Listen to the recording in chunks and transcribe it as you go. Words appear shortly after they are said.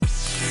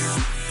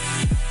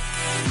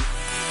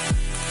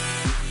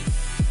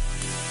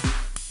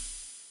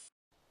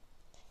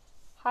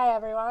Hi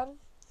everyone,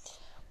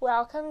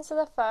 welcome to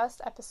the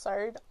first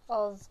episode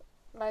of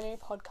my new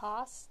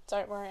podcast,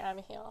 Don't Worry, I'm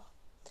Here.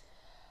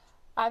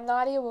 I'm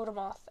Nadia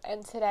Wildermoth,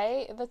 and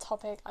today the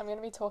topic I'm going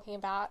to be talking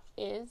about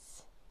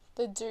is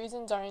the do's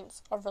and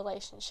don'ts of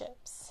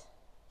relationships.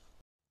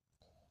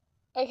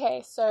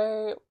 Okay,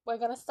 so we're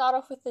going to start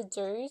off with the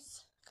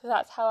do's, because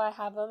that's how I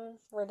have them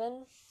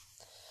written.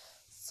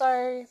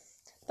 So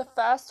the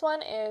first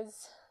one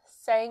is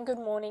saying good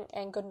morning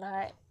and good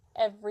night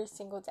every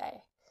single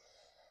day.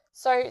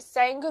 So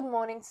saying good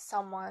morning to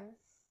someone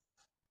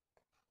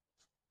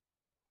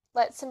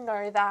lets them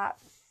know that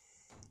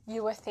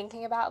you were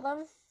thinking about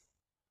them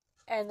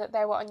and that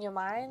they were on your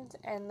mind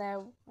and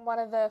they're one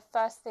of the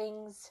first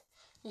things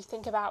you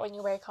think about when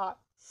you wake up.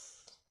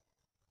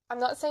 I'm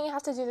not saying you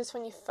have to do this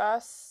when you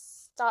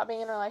first start being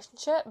in a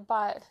relationship,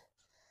 but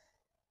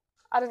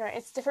I don't know,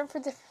 it's different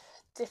for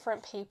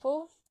different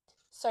people.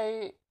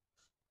 So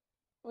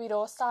we'd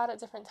all start at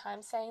different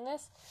times saying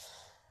this,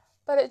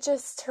 but it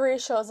just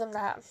reassures them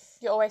that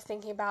you're always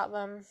thinking about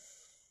them,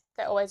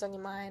 they're always on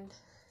your mind.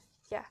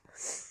 Yeah.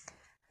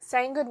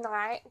 Saying good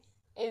night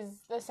is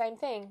the same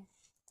thing.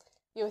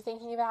 You were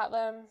thinking about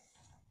them,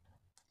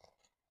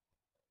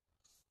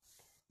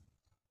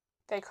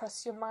 they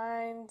crossed your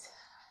mind,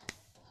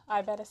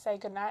 I better say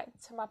good night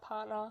to my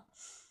partner.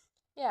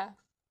 Yeah.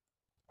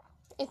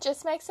 It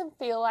just makes them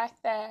feel like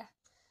they're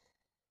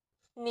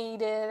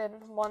needed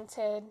and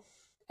wanted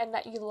and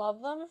that you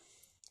love them.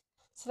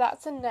 So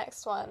that's the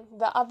next one.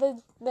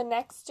 The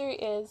next do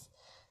is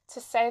to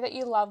say that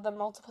you love them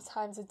multiple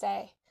times a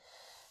day.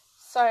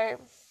 So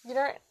you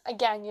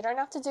don't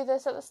have to do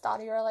this at the start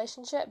of your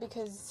relationship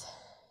because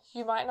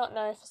you might not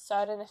know for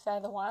certain if they're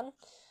the one,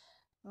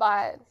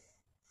 but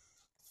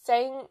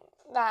saying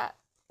that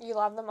you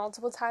love them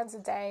multiple times a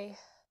day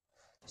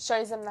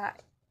shows them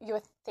that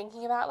you're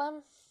thinking about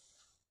them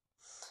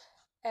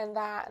and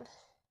that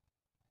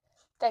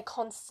they're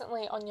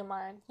constantly on your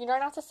mind. You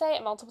don't have to say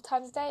it multiple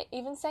times a day.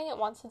 Even saying it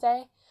once a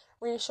day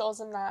reassures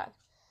them that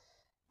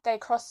they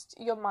crossed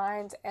your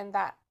mind and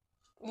that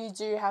you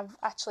do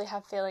actually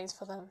have feelings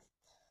for them.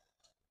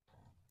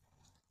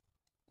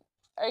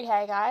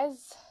 Okay,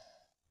 guys.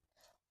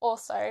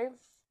 Also,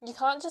 you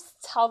can't just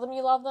tell them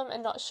you love them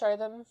and not show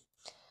them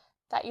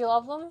that you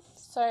love them.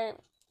 So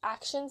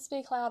actions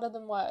speak louder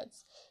than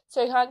words.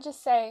 So you can't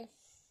just say,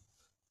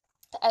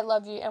 I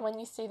love you, and when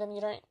you see them,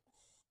 you don't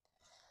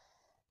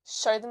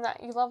show them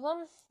that you love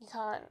them. You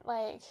can't,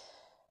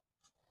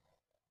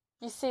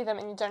 you see them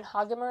and you don't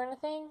hug them or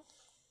anything.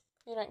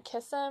 You don't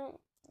kiss them.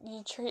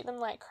 You treat them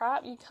like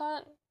crap. You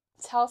can't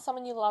tell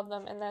someone you love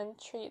them and then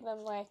treat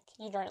them like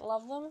you don't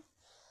love them.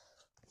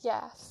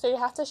 Yeah, so you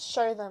have to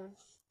show them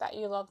that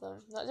you love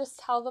them, not just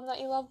tell them that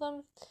you love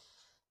them,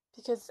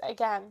 because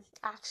again,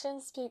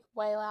 actions speak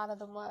way louder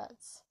than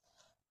words.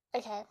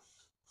 Okay,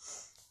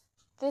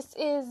 this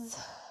is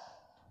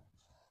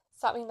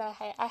something that I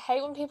hate. I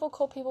hate when people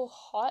call people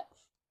hot.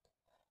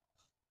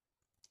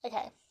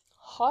 Okay,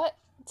 hot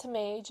to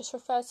me just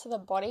refers to the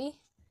body.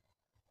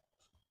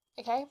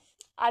 Okay,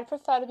 I'd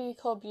prefer to be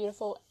called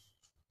beautiful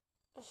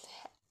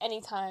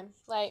anytime.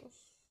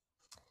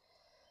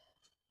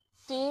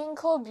 Being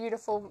called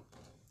beautiful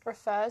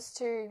refers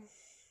to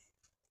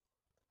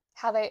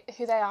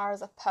who they are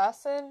as a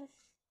person,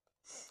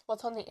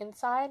 what's on the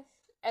inside,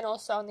 and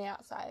also on the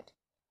outside,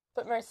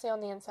 but mostly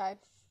on the inside.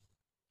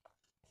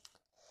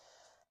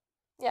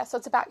 Yeah, so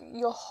it's about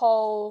your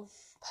whole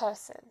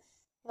person,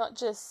 not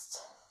just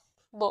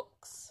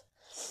looks.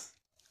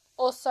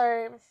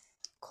 Also,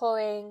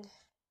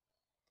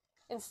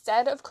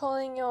 instead of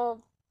calling your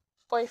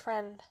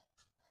boyfriend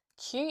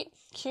cute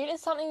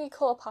is something you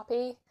call a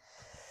puppy.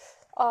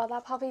 Oh,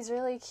 that puppy's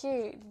really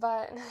cute,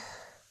 but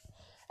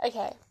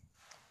okay.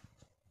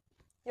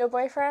 Your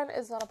boyfriend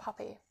is not a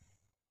puppy.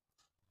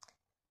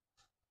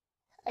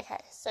 Okay,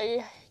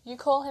 so you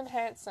call him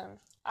handsome.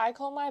 I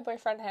call my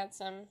boyfriend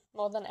handsome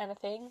more than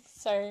anything.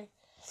 So,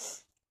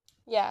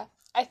 yeah,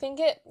 I think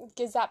it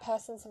gives that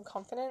person some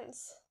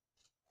confidence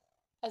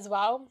as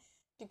well,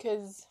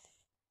 because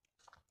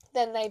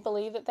then they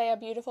believe that they are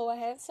beautiful or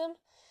handsome.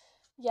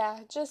 Yeah,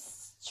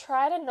 just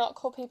try to not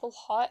call people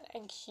hot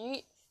and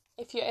cute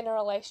if you're in a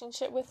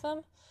relationship with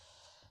them,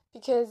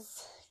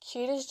 because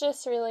cute is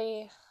just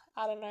really,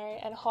 I don't know,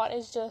 and hot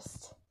is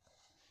just,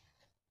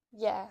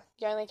 yeah,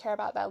 you only care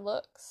about their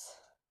looks.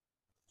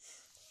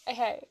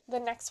 Okay, the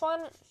next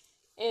one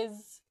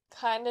is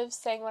kind of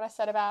saying what I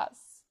said about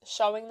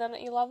showing them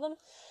that you love them.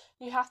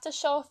 You have to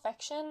show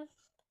affection.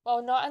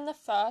 Well, not in the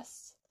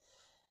first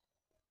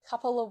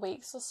couple of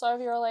weeks or so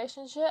of your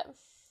relationship,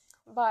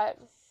 but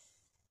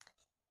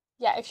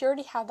yeah, if you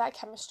already have that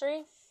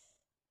chemistry,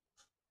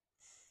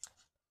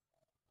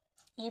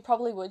 you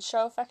probably would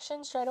show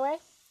affection straight away.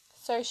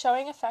 So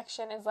showing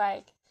affection is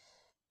like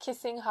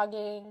kissing,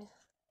 hugging,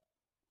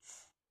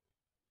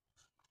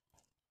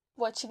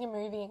 watching a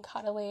movie and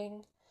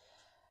cuddling.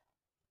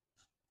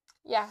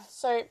 Yeah,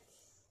 so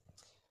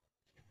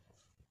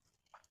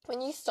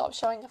when you stop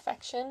showing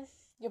affection,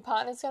 your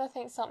partner's going to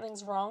think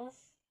something's wrong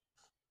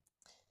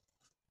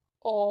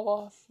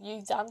or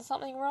you've done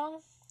something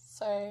wrong.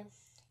 So,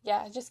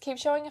 yeah, just keep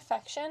showing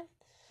affection.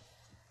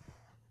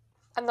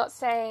 I'm not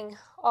saying,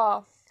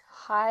 oh,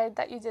 hide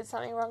that you did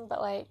something wrong,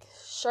 but like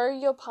show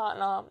your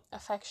partner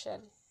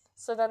affection.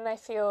 So then they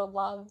feel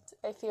loved,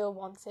 they feel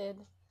wanted.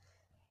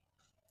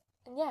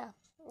 And yeah,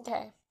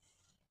 okay.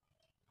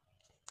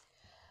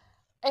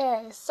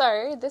 Okay,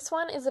 so this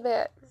one is a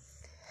bit,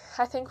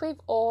 I think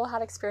we've all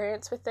had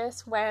experience with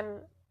this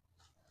when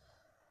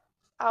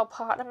our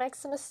partner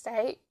makes a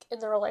mistake in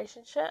the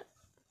relationship,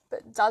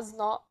 but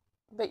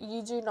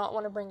you do not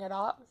want to bring it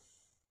up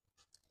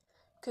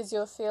because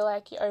you'll feel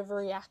like you're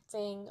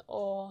overreacting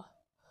or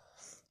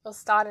you'll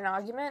start an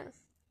argument.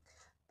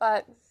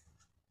 But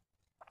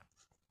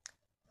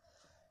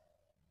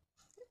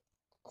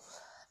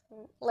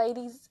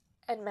ladies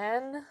and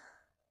men,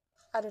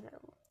 I don't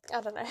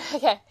know.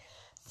 Okay,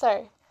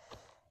 so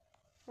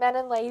men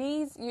and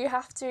ladies, you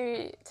have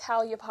to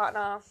tell your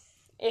partner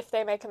if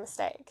they make a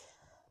mistake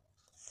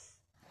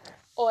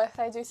or if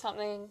they do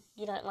something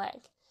you don't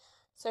like.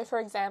 So for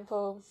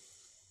example,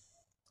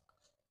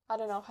 I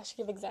don't know if I should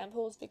give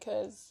examples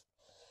because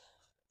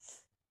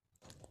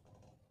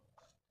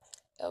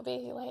it'll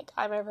be like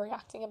I'm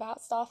overreacting about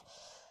stuff.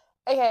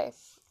 Okay,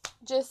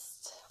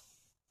 just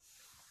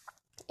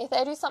if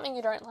they do something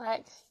you don't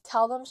like,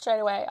 tell them straight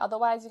away.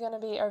 Otherwise, you're going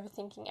to be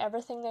overthinking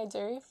everything they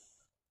do.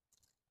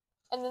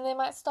 And then they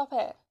might stop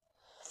it.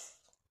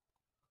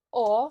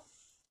 Or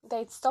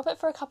they'd stop it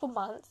for a couple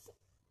months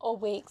or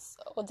weeks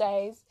or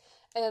days.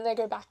 And then they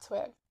go back to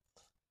it.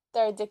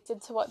 They're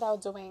addicted to what they were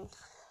doing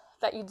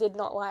that you did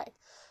not like.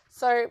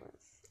 So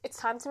it's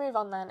time to move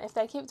on then. If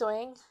they keep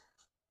doing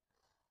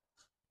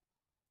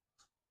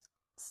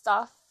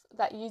stuff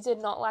that you did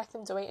not like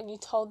them doing and you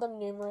told them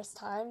numerous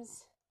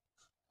times,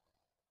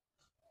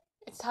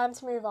 it's time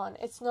to move on.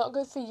 It's not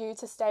good for you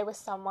to stay with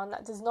someone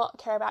that does not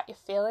care about your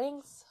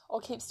feelings or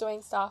keeps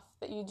doing stuff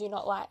that you do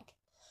not like.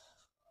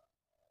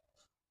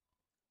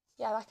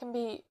 Yeah, that can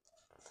be...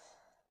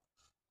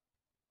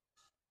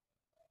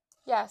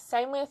 Yeah,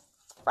 same with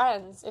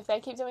friends. If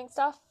they keep doing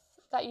stuff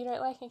that you don't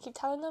like and keep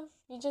telling them,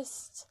 you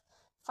just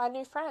find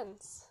new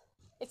friends.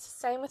 It's the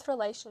same with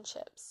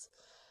relationships.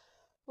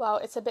 Well,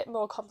 it's a bit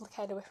more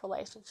complicated with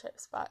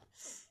relationships, but...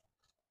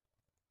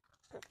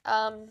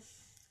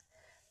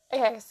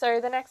 Okay, so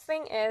the next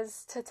thing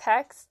is to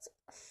text.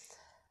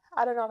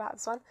 I don't know about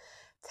this one.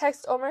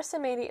 Text almost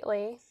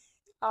immediately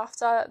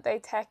after they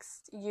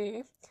text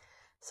you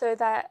so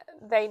that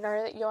they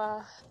know that you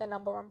are their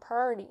number one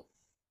priority.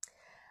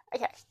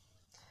 Okay,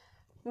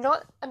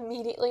 not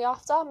immediately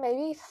after,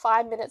 maybe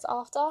 5 minutes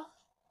after.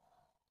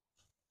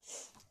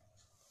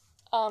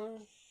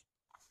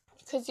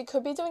 Because you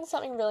could be doing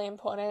something really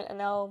important and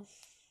they'll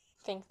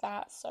think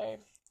that, so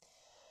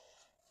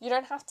you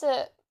don't have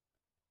to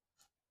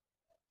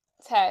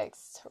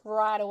text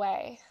right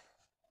away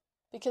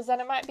because then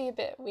it might be a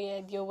bit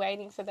weird. You're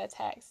waiting for their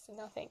text and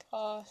they'll think,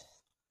 oh,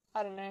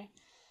 I don't know,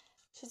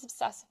 she's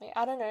obsessed with me.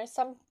 I don't know,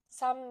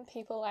 some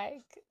people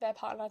like their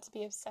partner to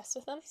be obsessed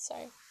with them, so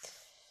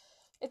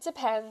it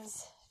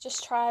depends.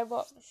 Just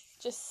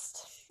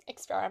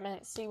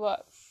experiment, see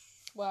what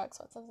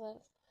works, what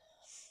doesn't.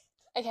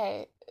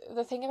 Okay,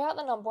 the thing about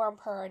the number one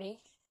priority,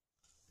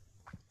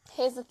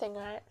 here's the thing,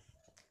 right?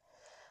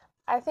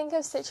 I think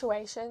of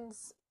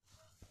situations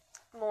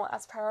more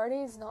as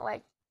priorities, not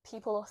like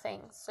people or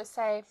things. So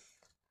say,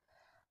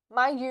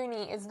 my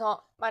uni is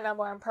not my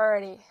number one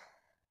priority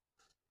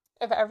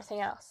over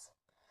everything else.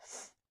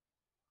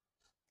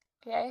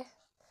 Okay?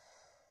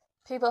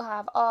 People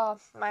have,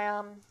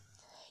 my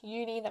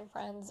uni, then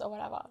friends, or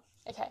whatever.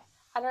 Okay,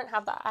 I don't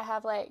have that. I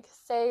have like,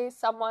 say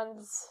one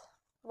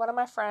of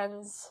my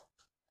friends,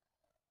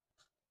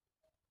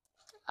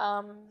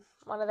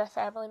 one of their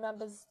family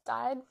members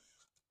died,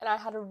 and I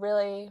had a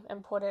really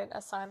important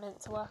assignment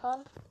to work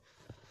on.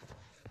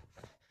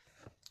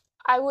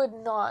 I would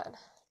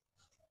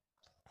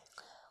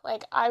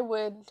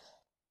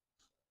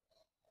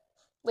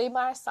leave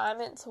my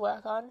assignment to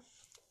work on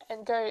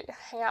and go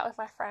hang out with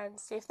my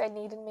friends, see if they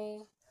needed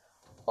me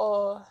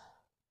or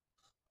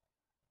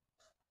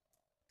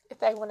if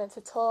they wanted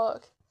to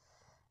talk.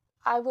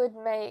 I would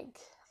make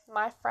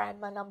my friend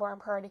my number one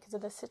priority because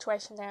of the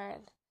situation they're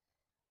in.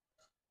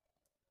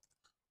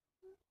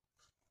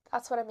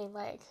 That's what I mean,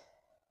 like,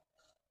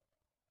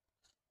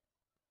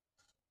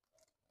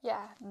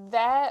 yeah,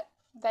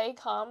 they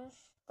come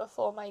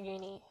before my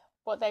uni.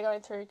 What they're going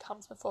through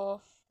comes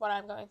before what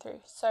I'm going through.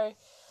 So,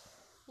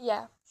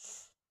 yeah.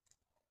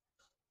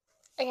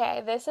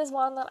 Okay, this is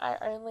one that I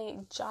only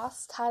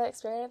just had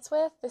experience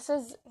with. This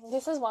is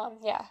one,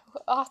 yeah.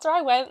 After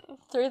I went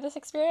through this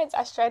experience,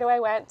 I straight away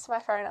went to my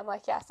phone. I'm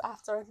like, yes, I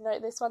have to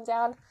note this one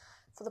down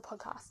for the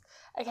podcast.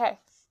 Okay.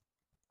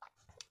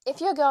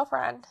 If your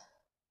girlfriend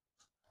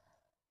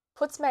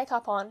puts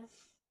makeup on,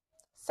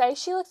 say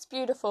she looks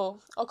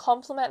beautiful or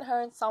compliment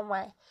her in some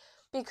way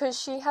because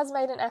she has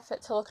made an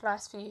effort to look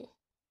nice for you.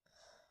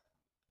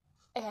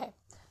 Okay,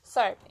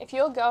 so if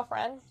your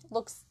girlfriend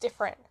looks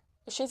different,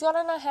 if she's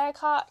gotten her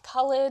haircut,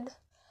 coloured,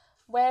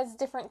 wears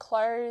different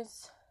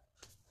clothes,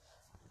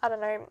 I don't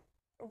know,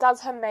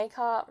 does her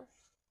makeup,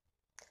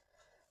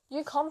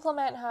 You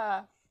compliment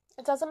her.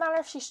 It doesn't matter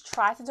if she's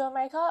tried to do a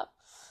makeup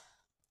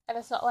and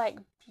it's not like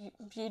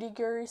beauty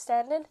guru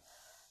standard.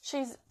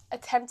 She's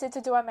attempted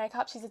to do her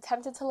makeup. She's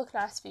attempted to look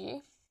nice for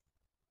you.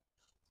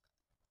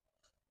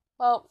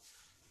 Well,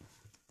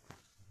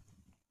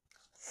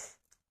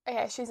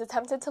 okay, she's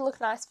attempted to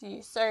look nice for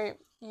you. So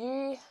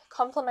you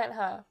compliment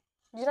her.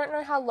 You don't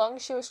know how long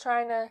she was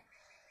trying to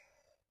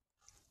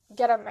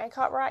get her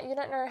makeup right. You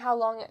don't know how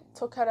long it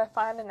took her to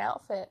find an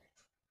outfit.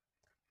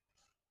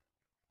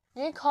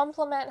 You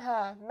compliment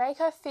her. Make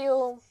her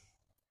feel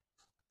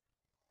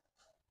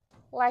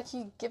like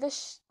you give a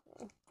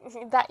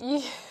that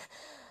you...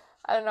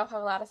 I don't know if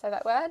I'm allowed to say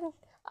that word.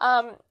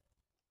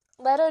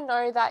 Let her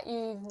know that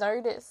you've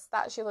noticed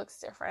that she looks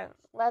different.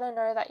 Let her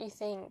know that you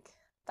think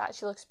that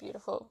she looks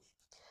beautiful.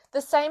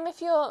 The same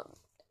if your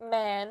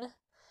man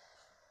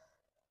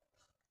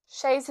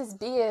shaves his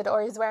beard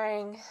or is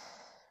wearing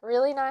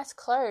really nice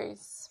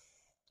clothes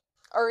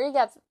or he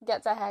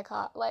gets a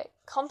haircut. Like,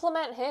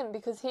 compliment him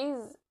because he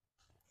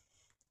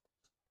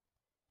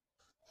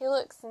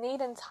looks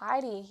neat and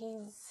tidy.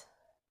 He's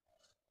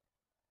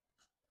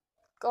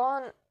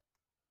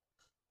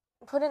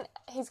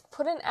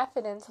put an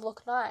effort in to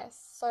look nice.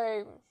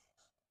 So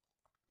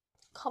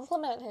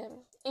compliment him.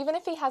 Even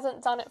if he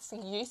hasn't done it for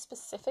you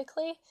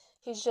specifically,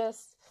 he's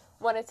just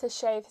wanted to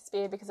shave his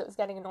beard because it was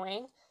getting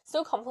annoying.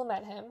 Still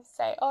compliment him.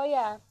 Say, oh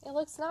yeah, it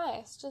looks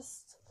nice.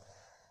 Just,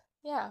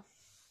 yeah.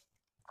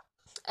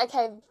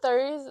 Okay,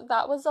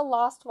 that was the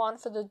last one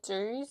for the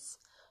do's.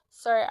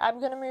 So I'm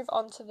going to move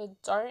on to the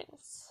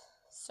don'ts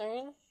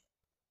soon.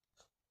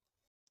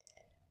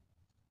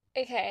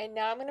 Okay,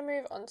 now I'm going to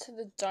move on to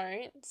the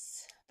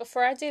don'ts.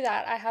 Before I do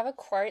that, I have a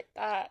quote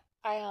that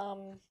I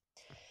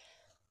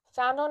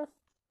found on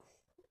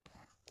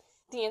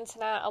the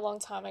internet a long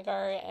time ago,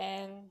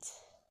 and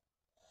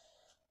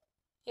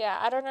yeah,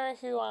 I don't know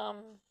who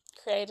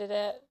created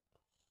it,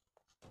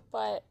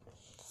 but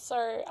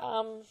so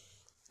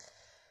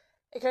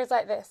it goes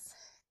like this.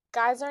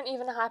 Guys don't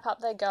even hype up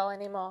their girl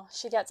anymore.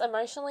 She gets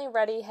emotionally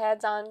ready, hair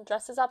done,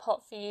 dresses up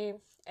hot for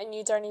you, and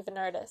you don't even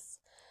notice.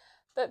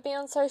 But be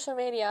on social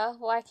media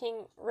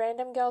liking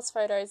random girls'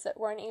 photos that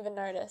won't even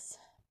notice.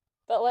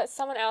 But let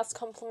someone else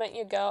compliment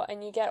your girl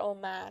and you get all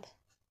mad.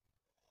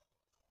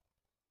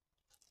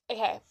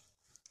 Okay.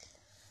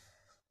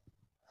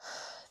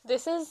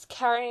 This is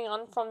carrying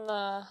on from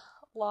the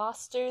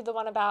last do, the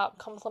one about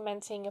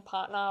complimenting your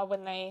partner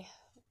when they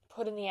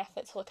put in the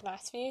effort to look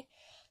nice for you.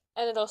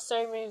 And it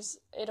also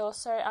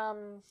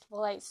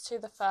relates to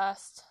the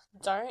first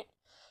don't.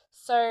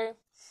 So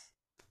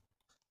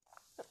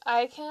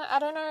I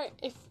don't know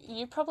if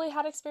you probably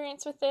had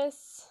experience with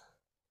this.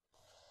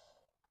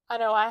 I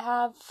know I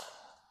have.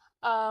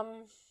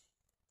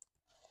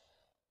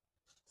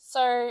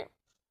 So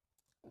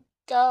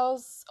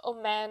girls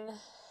or men,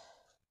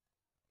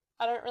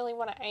 I don't really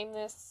want to aim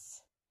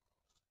this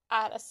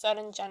at a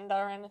certain gender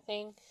or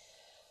anything.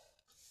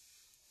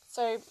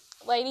 So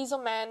ladies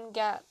or men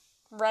get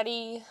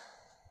ready.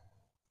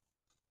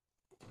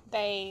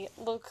 They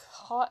look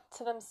hot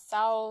to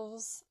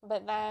themselves,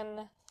 but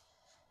then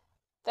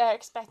they're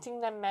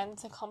expecting their men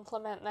to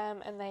compliment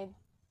them, and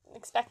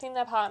expecting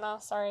their partner,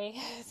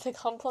 to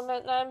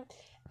compliment them,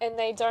 and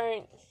they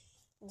don't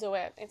do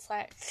it. It's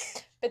like,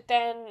 but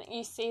then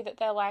you see that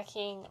they're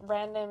liking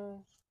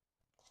random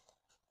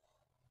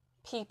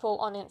people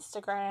on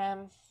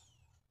Instagram,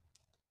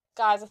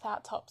 guys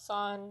without tops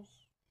on,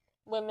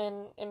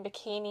 women in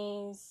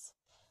bikinis.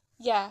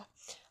 Yeah.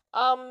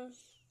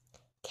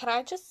 Can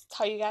I just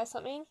tell you guys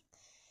something?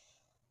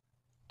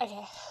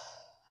 Okay.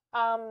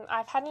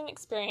 I've had an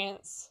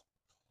experience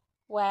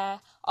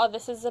where,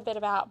 this is a bit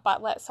about,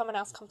 but let someone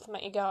else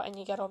compliment your girl and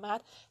you get all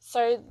mad.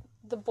 So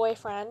the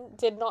boyfriend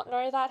did not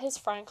know that his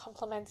friend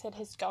complimented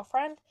his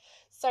girlfriend.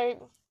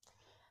 So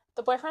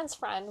the boyfriend's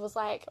friend was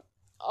like,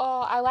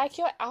 oh, I like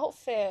your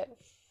outfit.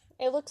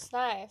 It looks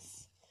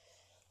nice.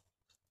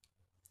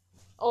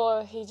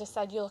 Or he just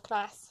said, you look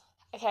nice.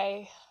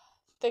 Okay,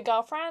 the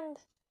girlfriend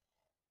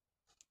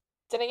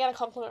didn't get a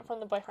compliment from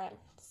the boyfriend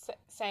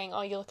saying,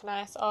 oh, you look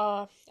nice.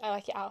 Oh, I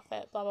like your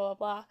outfit, blah, blah,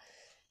 blah, blah.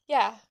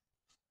 Yeah.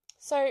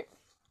 So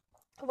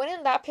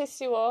wouldn't that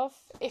piss you off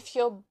if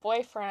your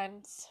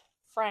boyfriend's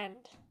friend,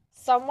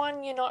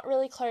 someone you're not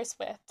really close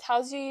with,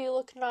 tells you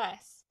look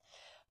nice,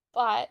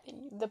 but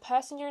the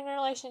person you're in a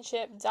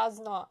relationship does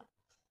not?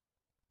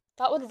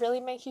 That would really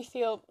make you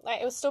feel,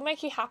 like, it would still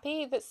make you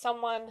happy that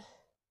someone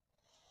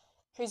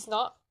who's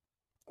not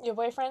your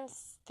boyfriend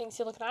thinks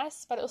you look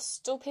nice, but it'll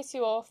still piss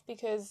you off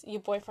because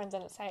your boyfriend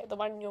didn't say it. The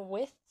one you're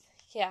with,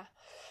 yeah.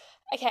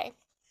 Okay,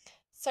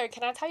 so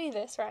can I tell you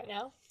this right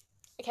now?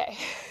 Okay,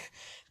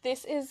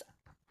 this is,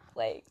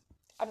 like,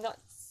 I'm not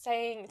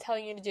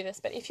telling you to do this,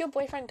 but if your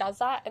boyfriend does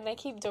that and they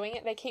keep doing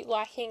it, they keep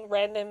liking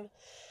random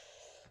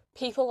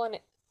people on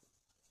it.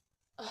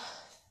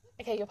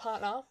 Okay, your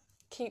partner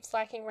keeps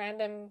liking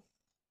random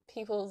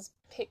people's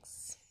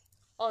pics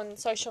on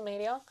social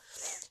media.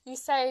 You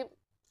say,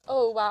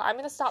 oh, well, I'm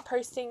going to start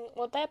posting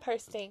what they're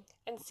posting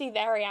and see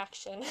their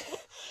reaction.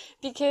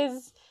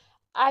 Because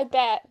I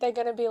bet they're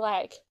going to be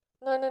like,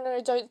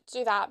 No, don't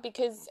do that,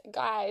 because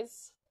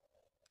guys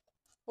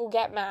will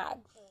get mad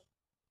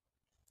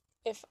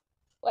if,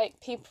 like,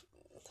 people,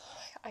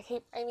 I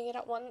keep aiming it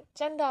at one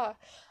gender.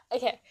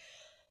 Okay,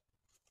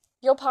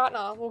 your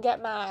partner will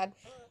get mad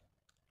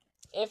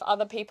if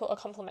other people are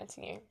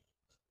complimenting you.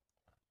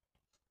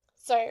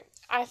 So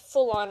I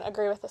full on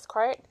agree with this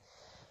quote.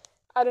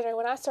 I don't know,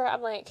 when I saw it,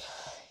 I'm like,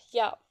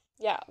 yeah,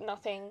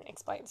 nothing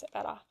explains it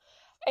better.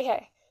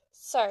 Okay,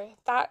 so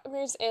that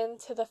moves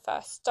into the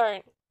first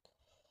don't,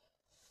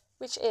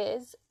 which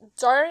is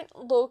don't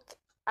look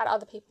at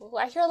other people.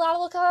 Like, you're allowed to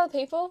look at other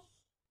people.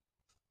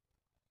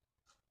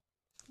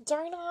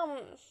 Don't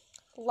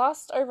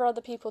lust over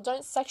other people.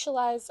 Don't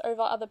sexualize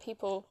over other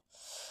people.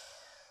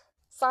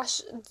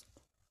 Slash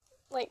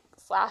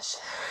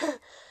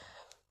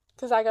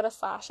because I got a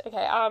slash.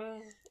 Okay,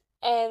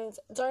 and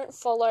don't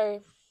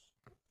follow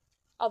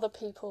other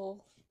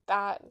people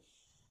that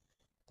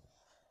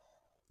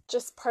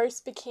just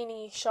post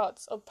bikini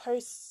shots or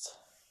post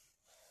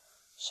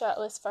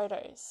shirtless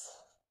photos.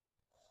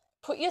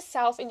 Put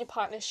yourself in your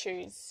partner's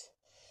shoes.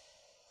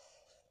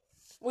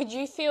 Would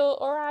you feel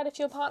alright if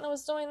your partner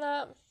was doing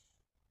that?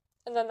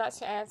 And then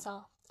that's your answer.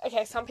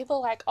 Okay, some people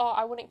are like, oh,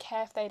 I wouldn't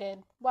care if they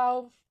did.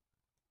 Well,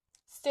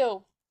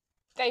 still,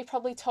 they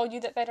probably told you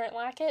that they don't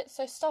like it,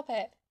 so stop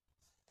it.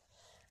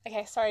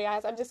 Okay, sorry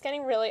guys, I'm just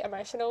getting really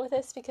emotional with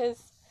this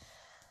because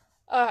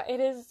it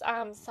is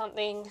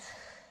something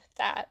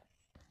that,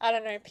 I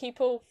don't know,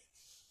 people...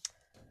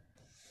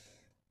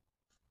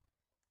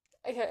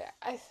 Okay,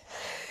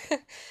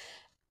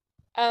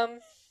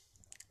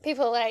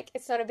 people are like,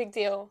 it's not a big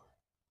deal.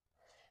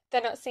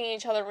 They're not seeing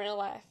each other in real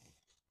life.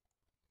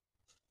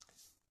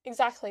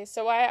 Exactly,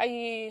 so why are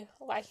you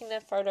liking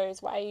their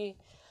photos? Why are you...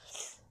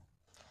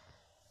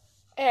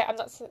 Yeah, I'm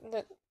not...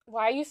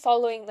 Why are you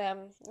following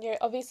them? You're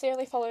obviously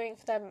only following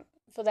them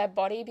for their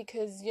body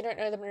because you don't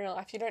know them in real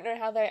life. You don't know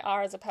how they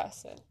are as a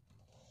person.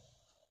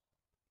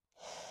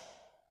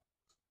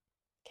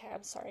 Okay,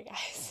 I'm sorry,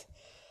 guys.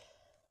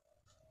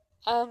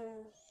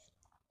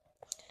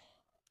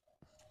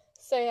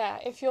 So yeah,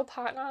 if your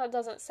partner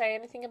doesn't say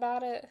anything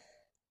about it,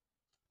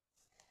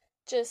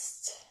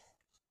 just...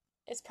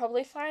 It's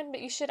probably fine, but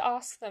you should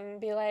ask them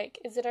and be like,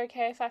 is it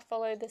okay if I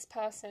follow this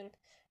person?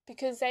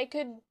 Because they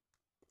could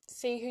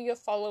see who you're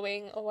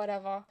following or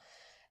whatever,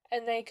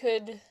 and they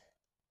could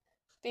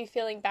be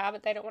feeling bad,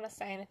 but they don't want to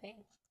say anything.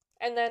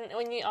 And then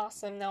when you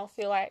ask them, they'll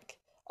feel like,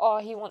 oh,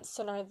 he wants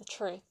to know the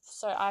truth.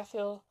 So I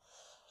feel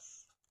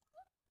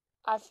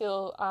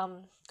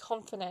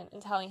confident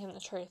in telling him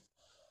the truth,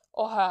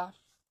 or her.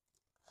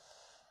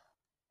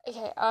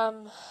 Okay,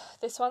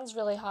 this one's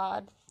really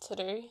hard to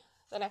do,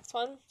 the next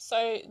one.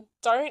 So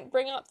don't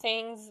bring up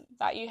things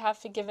that you have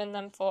forgiven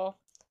them for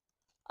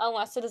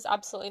unless it is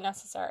absolutely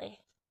necessary.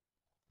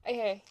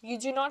 Okay, you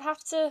do not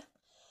have to...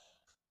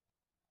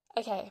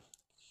 Okay.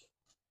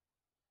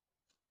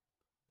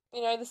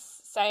 You know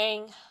this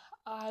saying,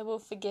 I will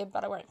forgive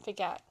but I won't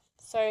forget.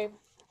 So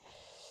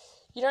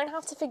you don't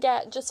have to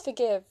forget, just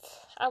forgive.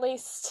 At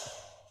least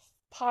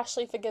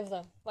partially forgive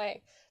them.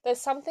 Like,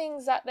 there's some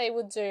things that they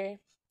would do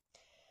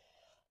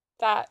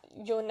that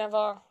you'll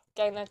never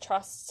gain their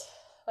trust.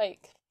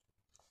 Like,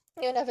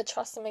 you'll never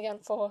trust them again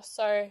for.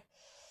 So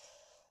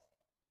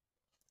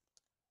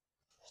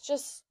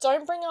just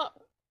don't bring up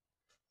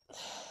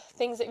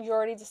things that you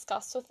already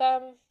discussed with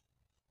them.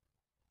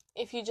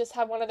 If you just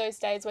have one of those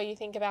days where you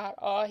think about,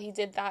 oh, he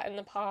did that in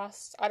the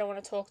past, I don't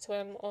want to talk to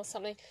him or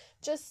something,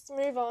 just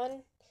move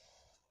on.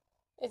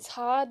 It's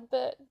hard,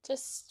 but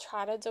just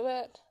try to do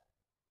it.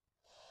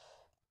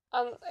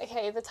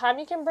 Okay, the time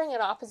you can bring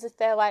it up is if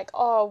they're like,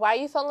 oh, why are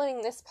you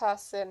following this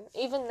person?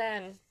 Even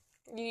then,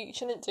 you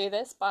shouldn't do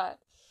this, but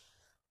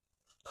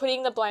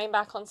putting the blame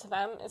back onto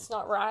them, it's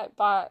not right.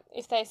 But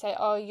if they say,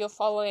 oh, you're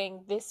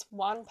following this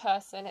one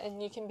person,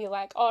 and you can be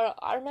like, oh,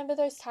 I remember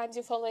those times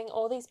you're following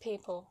all these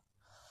people.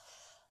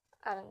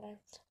 I don't know.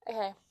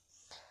 Okay.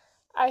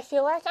 I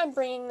feel like I'm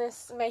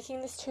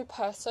making this too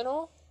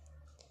personal.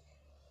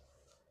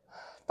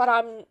 But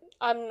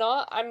I'm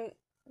not. I'm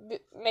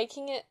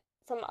making it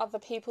from other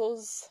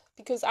people's,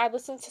 because I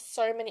listen to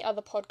so many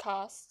other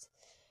podcasts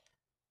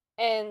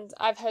and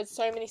I've heard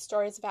so many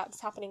stories about this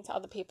happening to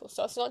other people.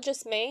 So it's not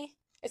just me.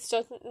 It's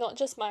just not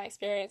just my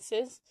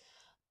experiences,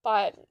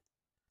 but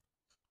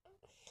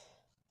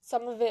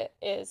some of it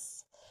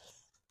is.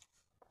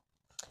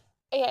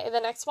 Okay,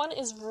 the next one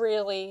is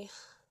really,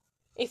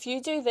 if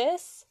you do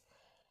this,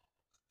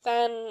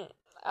 then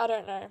I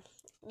don't know.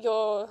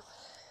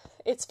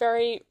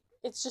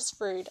 It's just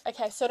rude.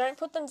 Okay, so don't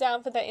put them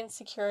down for their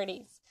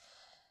insecurities.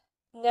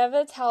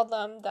 Never tell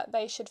them that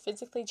they should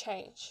physically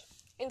change.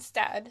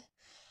 Instead,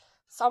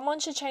 someone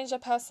should change their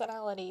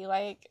personality.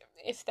 Like,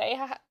 if they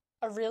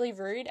are really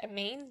rude and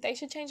mean, they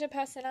should change their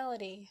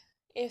personality.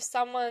 If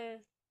someone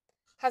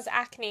has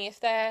acne, if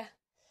they're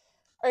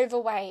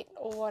overweight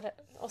or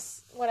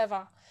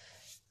whatever,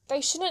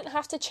 they shouldn't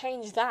have to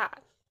change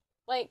that.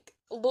 Like,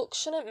 looks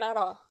shouldn't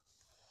matter.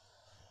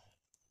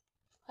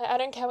 Like, I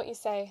don't care what you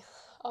say.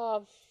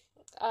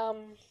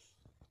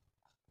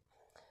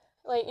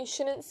 Like, you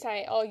shouldn't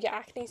say, oh, your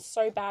acne's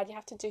so bad, you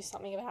have to do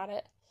something about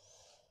it.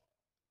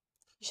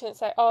 You shouldn't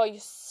say, oh,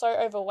 you're so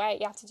overweight,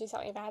 you have to do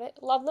something about it.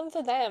 Love them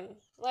for them.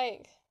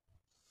 Like,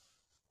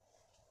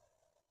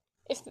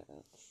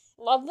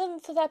 love them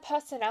for their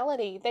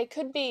personality. They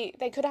could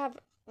have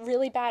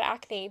really bad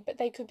acne, but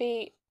they could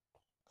be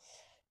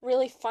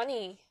really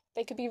funny.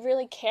 They could be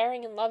really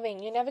caring and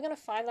loving. You're never going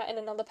to find that in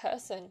another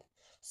person.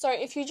 So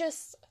if you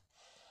just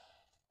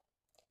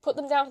put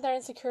them down for their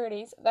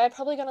insecurities, they're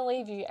probably going to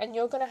leave you, and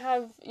you're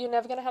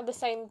never going to have the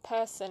same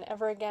person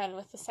ever again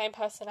with the same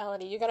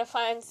personality. You're going to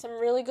find some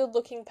really good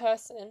looking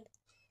person,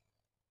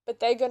 but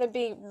they're going to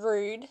be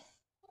rude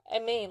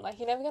and mean. Like,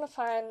 you're never going to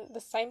find the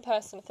same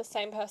person with the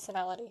same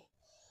personality.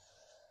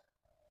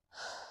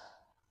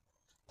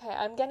 Okay,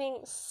 I'm getting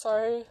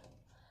so,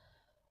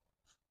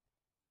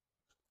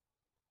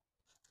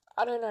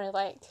 I don't know,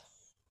 like,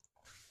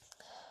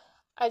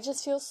 I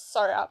just feel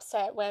so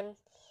upset when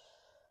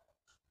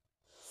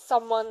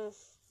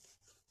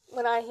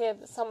I hear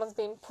that someone's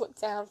been put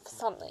down for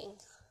something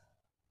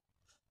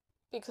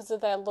because of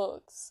their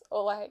looks,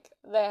 or like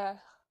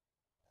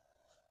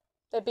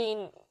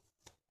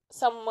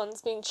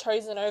someone's been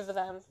chosen over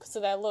them because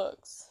of their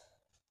looks.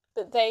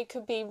 But they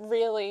could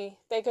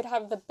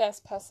have the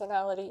best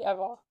personality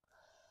ever.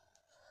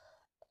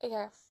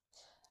 Yeah.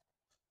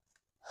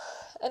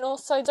 And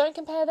also, don't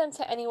compare them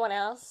to anyone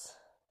else.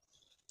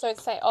 Don't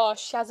say, oh,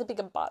 she has a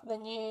bigger butt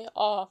than you,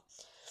 or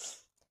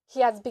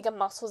he has bigger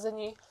muscles than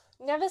you.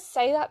 Never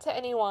say that to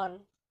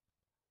anyone.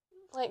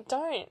 Like,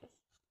 don't.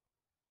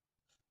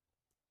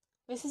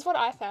 This is what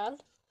I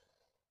found.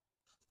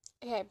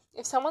 Okay,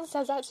 if someone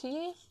says that to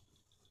you,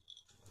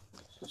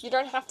 you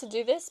don't have to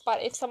do this,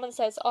 but if someone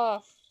says,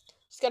 oh,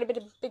 she's got a bit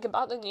of bigger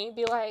butt than you,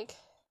 be like,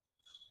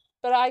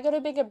 but I got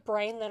a bigger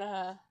brain than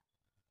her,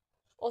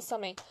 or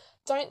something.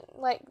 Don't,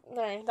 like,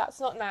 no, that's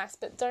not nice,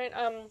 but don't,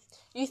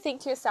 you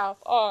think to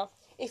yourself, oh,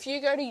 if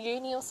you go to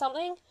uni or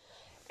something,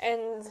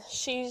 and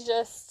she's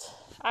just,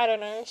 I don't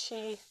know,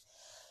 she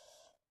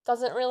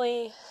doesn't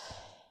really,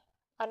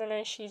 I don't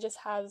know, she just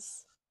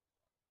has,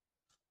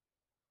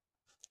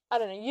 I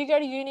don't know, you go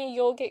to uni,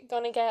 you're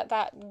gonna get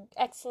that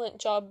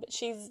excellent job,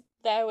 she's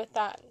there with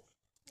that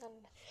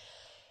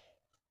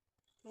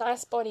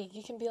nice body.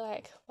 You can be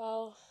like,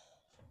 well,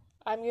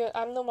 I'm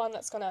the one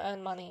that's gonna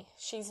earn money.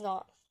 She's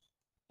not.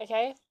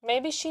 Okay?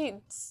 Maybe she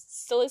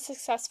still is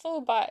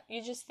successful, but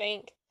you just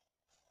think,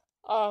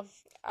 oh,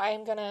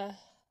 I'm gonna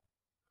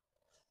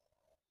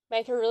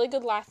make a really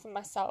good life for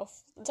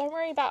myself. Don't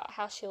worry about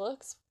how she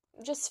looks.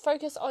 Just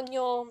focus on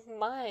your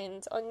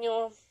mind,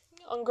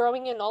 on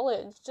growing your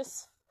knowledge.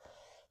 Just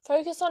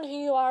focus on who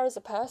you are as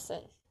a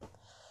person.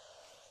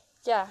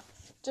 Yeah,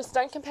 just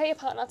don't compare your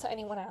partner to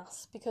anyone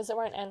else, because it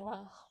won't end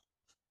well.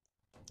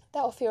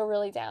 That will feel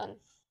really down.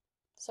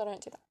 So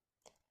don't do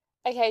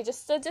that. Okay,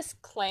 just a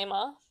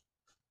disclaimer.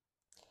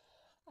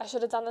 I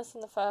should have done this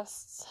in the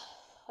first,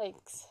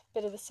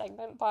 bit of the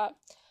segment, but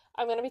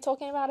I'm going to be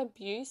talking about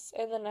abuse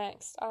in the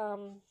next,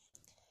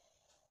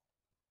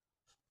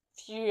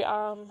 few,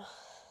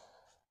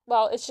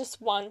 well, it's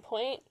just one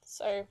point,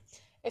 so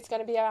it's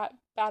going to be about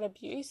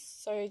abuse.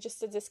 So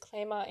just a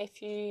disclaimer,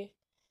 if you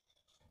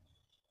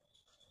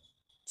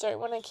don't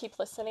want to keep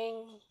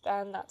listening,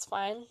 then that's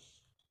fine.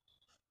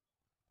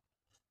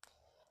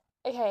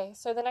 Okay,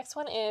 so the next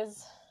one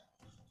is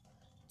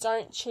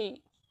don't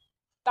cheat.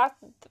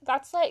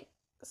 That's like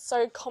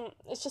so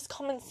it's just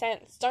common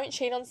sense. Don't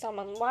cheat on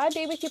someone. Why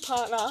be with your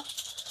partner?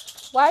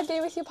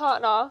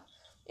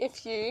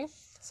 If you,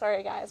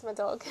 sorry guys, my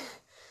dog.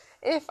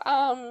 If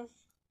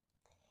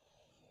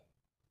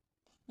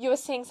you were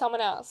seeing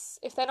someone else,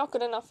 if they're not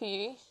good enough for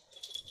you,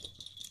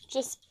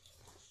 just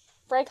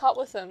break up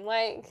with them.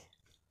 Like,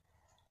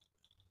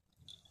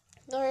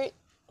 no,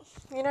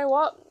 you know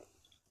what?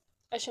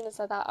 I shouldn't have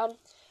said that.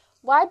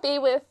 Why be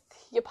with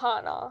your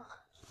partner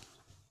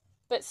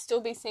but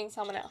still be seeing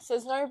someone else?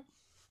 There's no,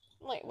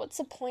 what's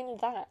the point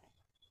of that?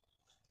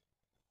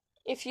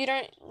 If you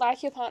don't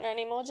like your partner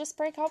anymore, just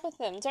break up with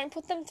them. Don't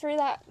put them through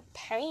that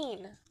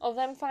pain of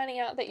them finding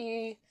out that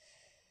you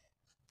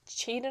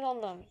cheated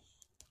on them.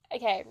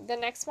 Okay, the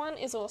next one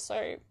is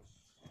also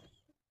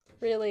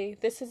really,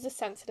 this is a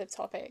sensitive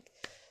topic.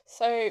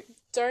 So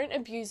don't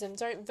abuse them.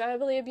 Don't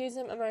verbally abuse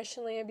them,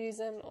 emotionally abuse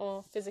them,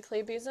 or physically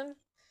abuse them.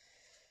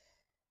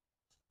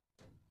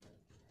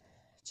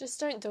 Just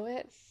don't do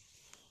it.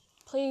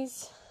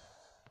 Please.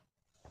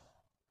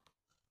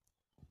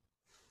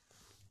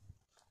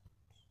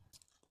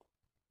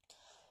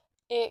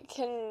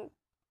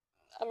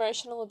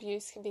 Emotional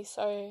abuse can be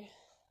so,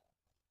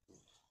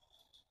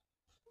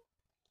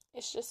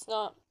 it's just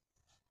not,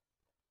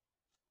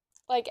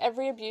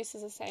 every abuse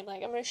is the same.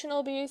 Emotional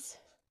abuse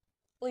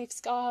will leave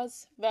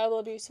scars, verbal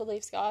abuse will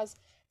leave scars,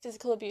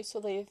 physical abuse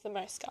will leave the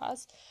most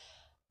scars,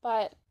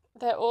 but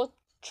they're all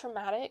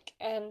traumatic,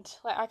 and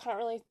I can't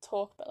really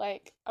talk, but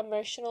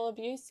emotional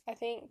abuse, I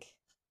think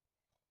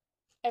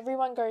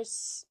everyone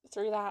goes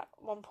through that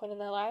at one point in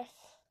their life.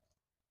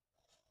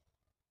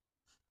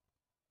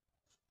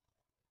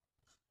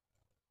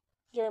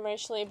 You're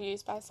emotionally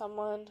abused by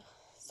someone,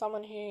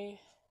 someone who,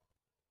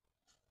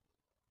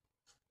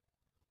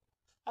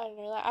 I don't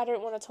know, like, I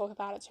don't want to talk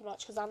about it too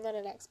much because I'm not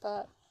an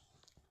expert.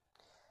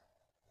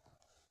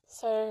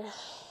 So,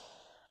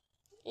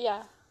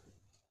 yeah.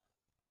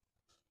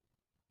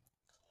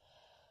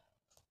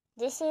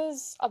 This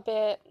is a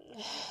bit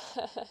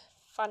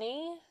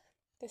funny,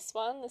 this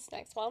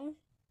next one.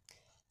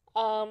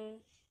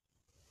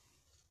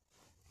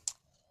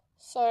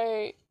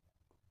 So,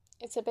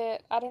 it's a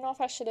bit, I don't know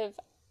if I should have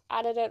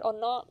added it or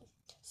not.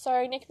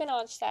 So, Nicki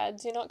Minaj said,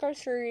 do not go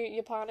through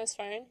your partner's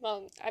phone.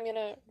 Well, I'm going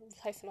to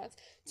replace the words.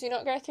 Do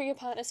not go through your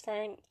partner's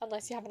phone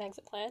unless you have an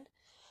exit plan.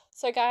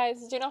 So,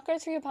 guys, do not go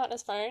through your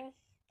partner's phone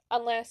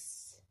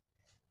unless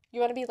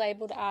you want to be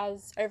labelled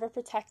as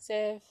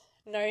overprotective,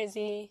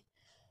 nosy,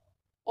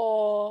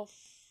 or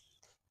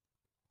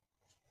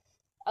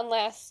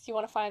unless you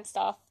want to find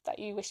stuff that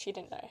you wish you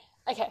didn't know.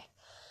 Okay.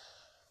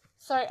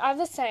 So, I have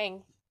this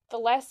saying, the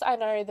less I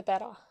know, the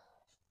better.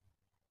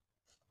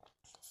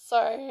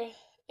 So,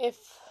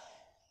 if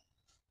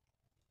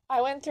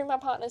I went through my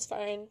partner's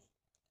phone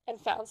and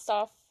found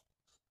stuff,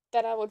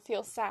 then I would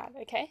feel sad,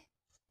 okay?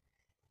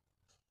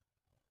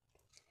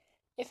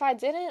 If I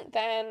didn't,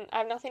 then I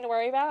have nothing to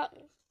worry about.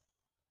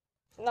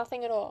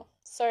 Nothing at all.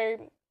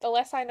 So, the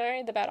less I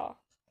know, the better.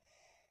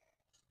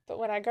 But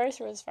when I go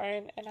through his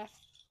phone and I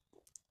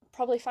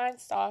probably find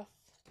stuff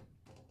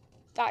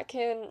that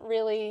can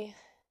really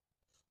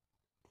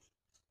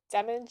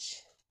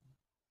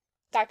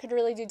that could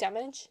really do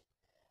damage.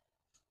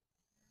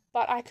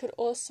 But I could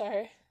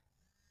also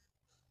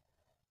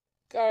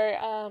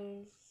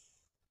go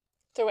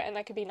through it and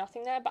there could be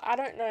nothing there, but I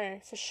don't know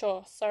for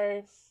sure.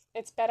 So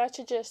it's better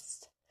to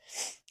just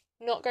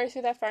not go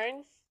through their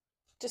phone.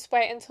 Just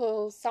wait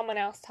until someone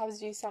else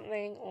tells you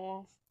something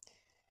or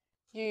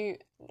you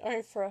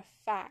know for a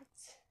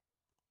fact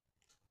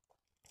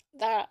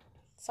that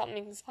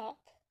something's up.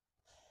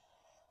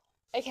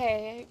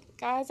 Okay,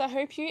 guys, I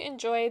hope you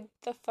enjoyed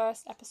the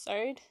first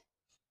episode.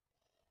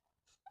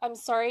 I'm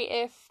sorry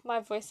if my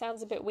voice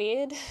sounds a bit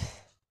weird.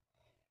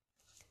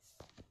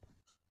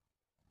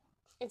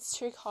 It's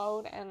too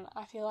cold and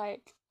I feel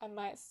like I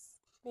might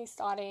be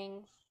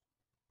starting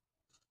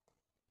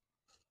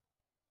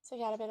to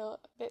get a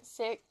bit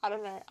sick. I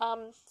don't know.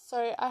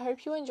 So I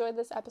hope you enjoyed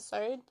this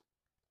episode.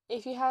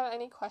 If you have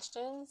any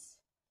questions,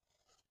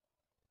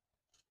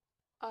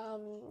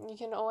 you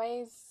can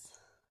always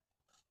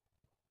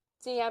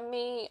DM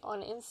me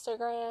on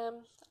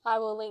Instagram. I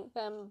will link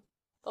them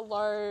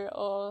below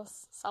or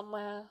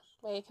somewhere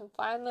where you can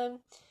find them.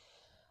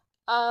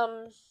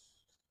 I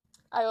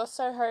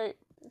also hope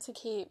to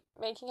keep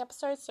making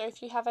episodes, so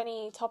if you have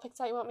any topics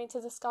that you want me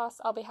to discuss,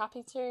 I'll be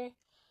happy to.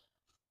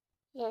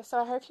 Yeah, so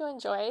I hope you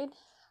enjoyed.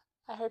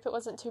 I hope it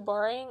wasn't too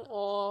boring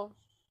or...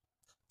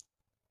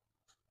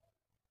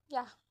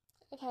 yeah.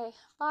 Okay,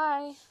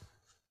 bye.